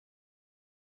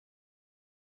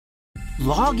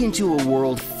Log into a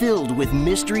world filled with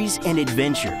mysteries and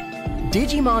adventure.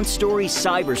 Digimon Story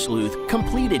Cyber Sleuth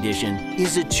Complete Edition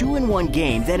is a 2-in-1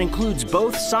 game that includes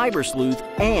both Cyber Sleuth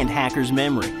and Hacker's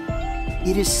Memory.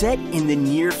 It is set in the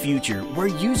near future where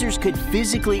users could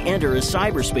physically enter a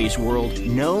cyberspace world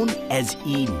known as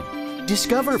Eden.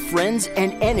 Discover friends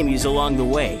and enemies along the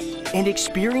way and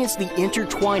experience the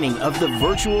intertwining of the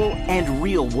virtual and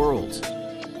real worlds.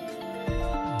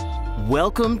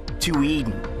 Welcome to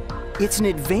Eden. It's an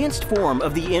advanced form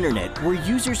of the internet where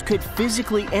users could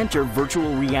physically enter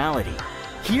virtual reality.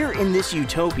 Here in this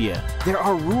utopia, there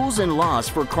are rules and laws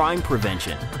for crime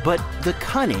prevention, but the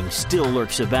cunning still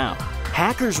lurks about.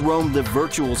 Hackers roam the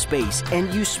virtual space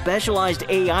and use specialized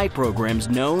AI programs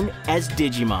known as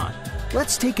Digimon.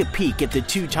 Let's take a peek at the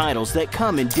two titles that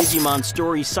come in Digimon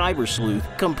Story Cyber Sleuth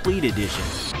Complete Edition.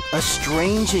 A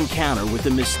strange encounter with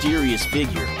a mysterious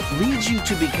figure leads you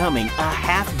to becoming a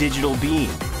half-digital being.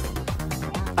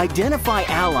 Identify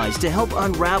allies to help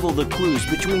unravel the clues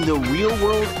between the real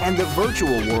world and the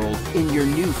virtual world in your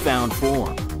newfound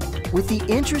form. With the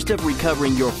interest of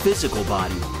recovering your physical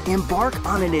body, embark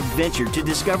on an adventure to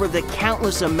discover the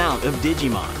countless amount of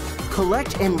Digimon.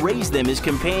 Collect and raise them as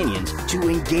companions to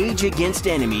engage against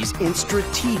enemies in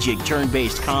strategic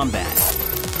turn-based combat.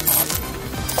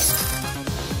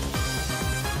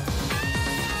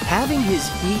 Having his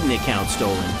Eden account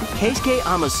stolen, Keisuke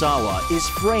Amasawa is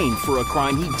framed for a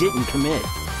crime he didn't commit.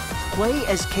 Play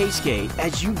as Keisuke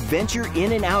as you venture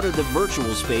in and out of the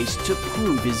virtual space to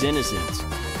prove his innocence.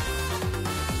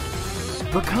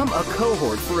 Become a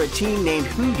cohort for a team named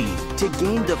Hootie to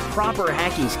gain the proper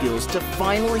hacking skills to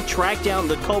finally track down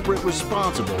the culprit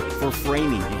responsible for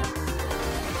framing him.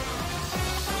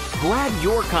 Grab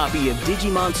your copy of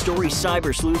Digimon Story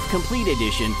Cyber Sleuth Complete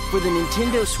Edition for the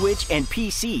Nintendo Switch and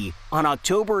PC on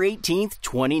October 18th,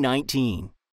 2019.